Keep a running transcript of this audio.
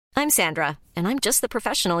I'm Sandra, and I'm just the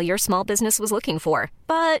professional your small business was looking for.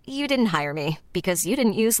 But you didn't hire me because you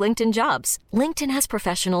didn't use LinkedIn Jobs. LinkedIn has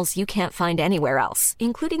professionals you can't find anywhere else,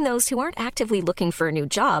 including those who aren't actively looking for a new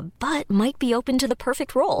job, but might be open to the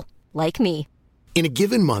perfect role, like me. In a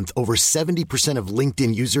given month, over 70% of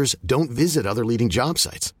LinkedIn users don't visit other leading job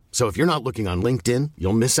sites. So if you're not looking on LinkedIn,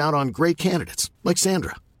 you'll miss out on great candidates like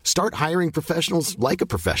Sandra. Start hiring professionals like a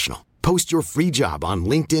professional. Post your free job on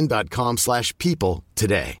linkedin.com/people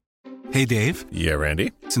today. Hey, Dave. Yeah,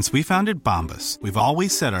 Randy. Since we founded Bombas, we've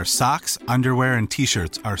always said our socks, underwear, and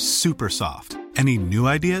T-shirts are super soft. Any new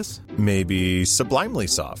ideas? Maybe sublimely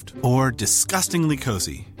soft. Or disgustingly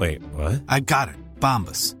cozy. Wait, what? I got it.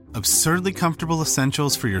 Bombas. Absurdly comfortable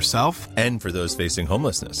essentials for yourself and for those facing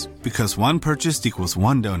homelessness. Because one purchased equals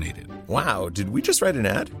one donated. Wow, did we just write an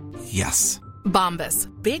ad? Yes. Bombas.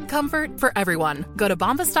 Big comfort for everyone. Go to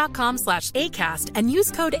bombas.com/ACAST and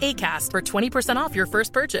use code ACAST for 20% off your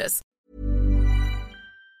first purchase.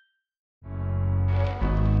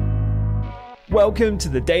 Welcome to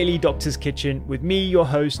the Daily Doctor's Kitchen with me, your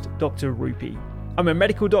host, Dr. Rupy. I'm a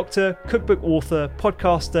medical doctor, cookbook author,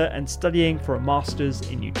 podcaster, and studying for a master's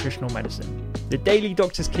in nutritional medicine. The Daily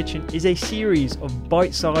Doctor's Kitchen is a series of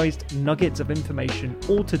bite-sized nuggets of information,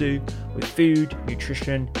 all to do with food,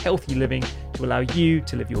 nutrition, healthy living, to allow you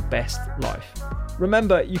to live your best life.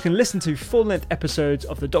 Remember, you can listen to full-length episodes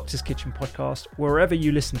of the Doctor's Kitchen podcast wherever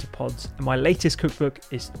you listen to pods, and my latest cookbook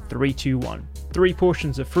is 321. 3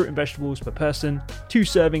 portions of fruit and vegetables per person, 2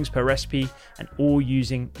 servings per recipe, and all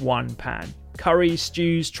using one pan. Curries,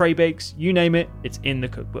 stews, tray bakes, you name it, it's in the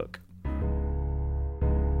cookbook.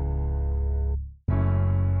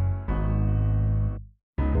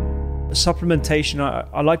 Supplementation,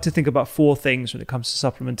 I like to think about 4 things when it comes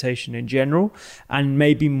to supplementation in general, and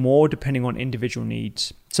maybe more depending on individual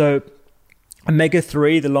needs. So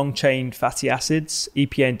omega-3, the long-chain fatty acids,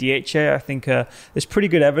 EPA and DHA, I think there's pretty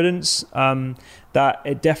good evidence that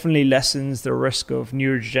it definitely lessens the risk of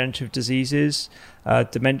neurodegenerative diseases,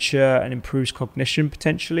 dementia, and improves cognition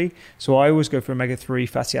potentially. So I always go for omega-3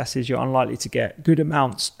 fatty acids. You're unlikely to get good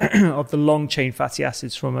amounts of the long-chain fatty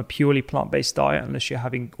acids from a purely plant-based diet unless you're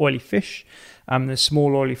having oily fish. There's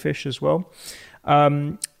small oily fish as well.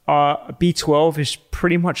 B12 is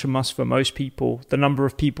pretty much a must for most people. The number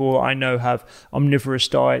of people I know have omnivorous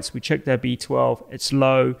diets. We check their B12, it's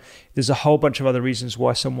low. There's a whole bunch of other reasons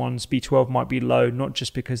why someone's B12 might be low, not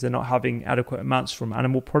just because they're not having adequate amounts from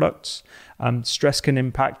animal products. Stress can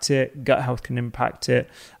impact it, gut health can impact it.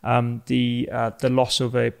 The loss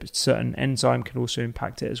of a certain enzyme can also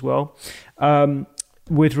impact it as well.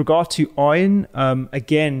 With regard to iron,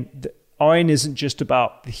 again, iron isn't just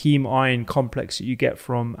about the heme iron complex that you get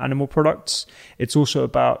from animal products. It's also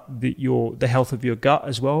about the health of your gut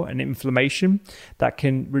as well, and inflammation that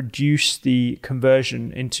can reduce the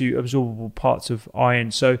conversion into absorbable parts of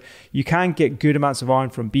iron. So you can get good amounts of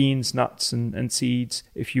iron from beans, nuts, and seeds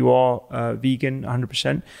if you are vegan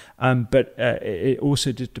 100%. But it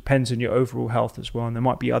also just depends on your overall health as well. And there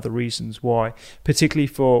might be other reasons why, particularly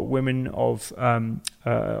for women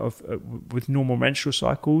with normal menstrual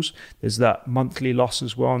cycles. There's that monthly loss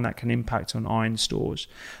as well, and that can impact on iron stores.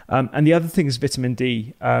 And the other thing is vitamin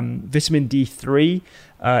D. Vitamin D3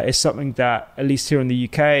 is something that, at least here in the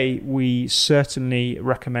UK, we certainly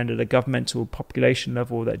recommend at a governmental population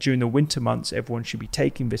level that during the winter months, everyone should be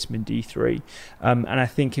taking vitamin D3. And I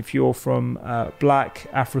think if you're from Black,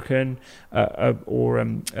 African, or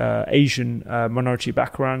Asian minority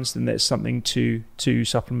backgrounds, then there's something to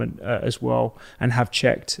supplement as well and have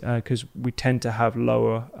checked, because we tend to have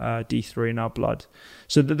lower D3 in our blood.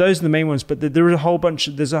 So those are the main ones, but there is a whole bunch.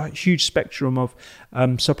 There's a huge spectrum of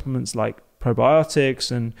supplements like probiotics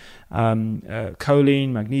and choline,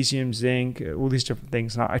 magnesium, zinc, all these different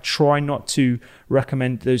things. And I try not to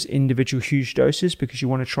recommend those individual huge doses, because you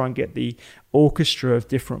want to try and get the orchestra of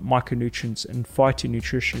different micronutrients and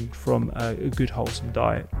phytonutrition from a good wholesome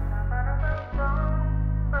diet.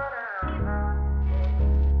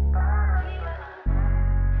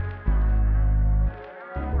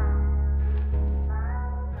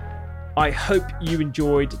 I hope you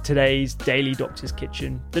enjoyed today's Daily Doctor's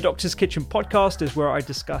Kitchen. The Doctor's Kitchen podcast is where I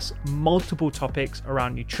discuss multiple topics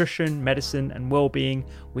around nutrition, medicine, and well-being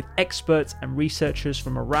with experts and researchers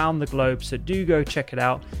from around the globe, so do go check it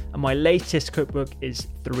out. And my latest cookbook is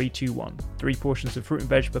 321. 3 portions of fruit and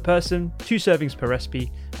veg per person, 2 servings per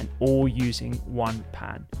recipe, and all using one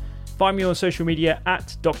pan. Find me on social media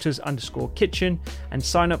at doctors_kitchen and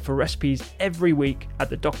sign up for recipes every week at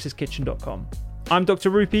thedoctorskitchen.com. I'm Dr.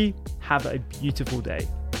 Rupy. Have a beautiful day.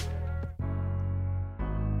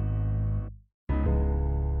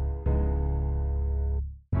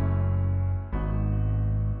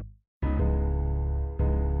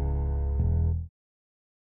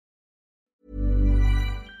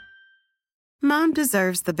 Mom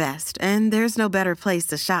deserves the best, and there's no better place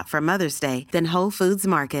to shop for Mother's Day than Whole Foods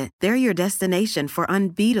Market. They're your destination for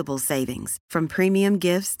unbeatable savings, from premium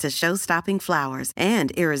gifts to show-stopping flowers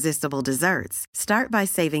and irresistible desserts. Start by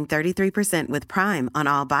saving 33% with Prime on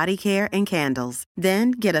all body care and candles.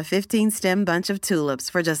 Then get a 15-stem bunch of tulips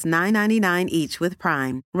for just $9.99 each with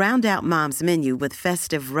Prime. Round out Mom's menu with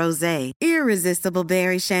festive rosé, irresistible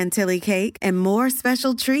berry chantilly cake, and more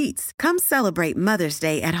special treats. Come celebrate Mother's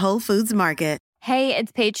Day at Whole Foods Market. Hey,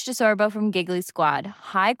 it's Paige DeSorbo from Giggly Squad.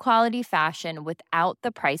 High quality fashion without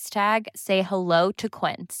the price tag. Say hello to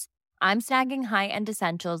Quince. I'm snagging high-end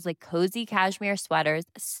essentials like cozy cashmere sweaters,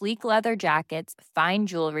 sleek leather jackets, fine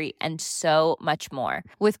jewelry, and so much more.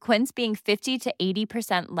 With Quince being 50 to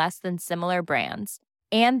 80% less than similar brands.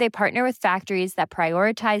 And they partner with factories that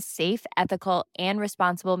prioritize safe, ethical, and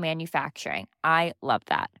responsible manufacturing. I love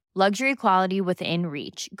that. Luxury quality within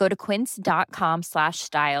reach. Go to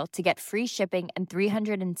quince.com/style to get free shipping and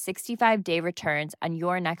 365-day returns on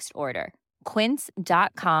your next order.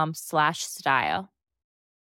 Quince.com/style.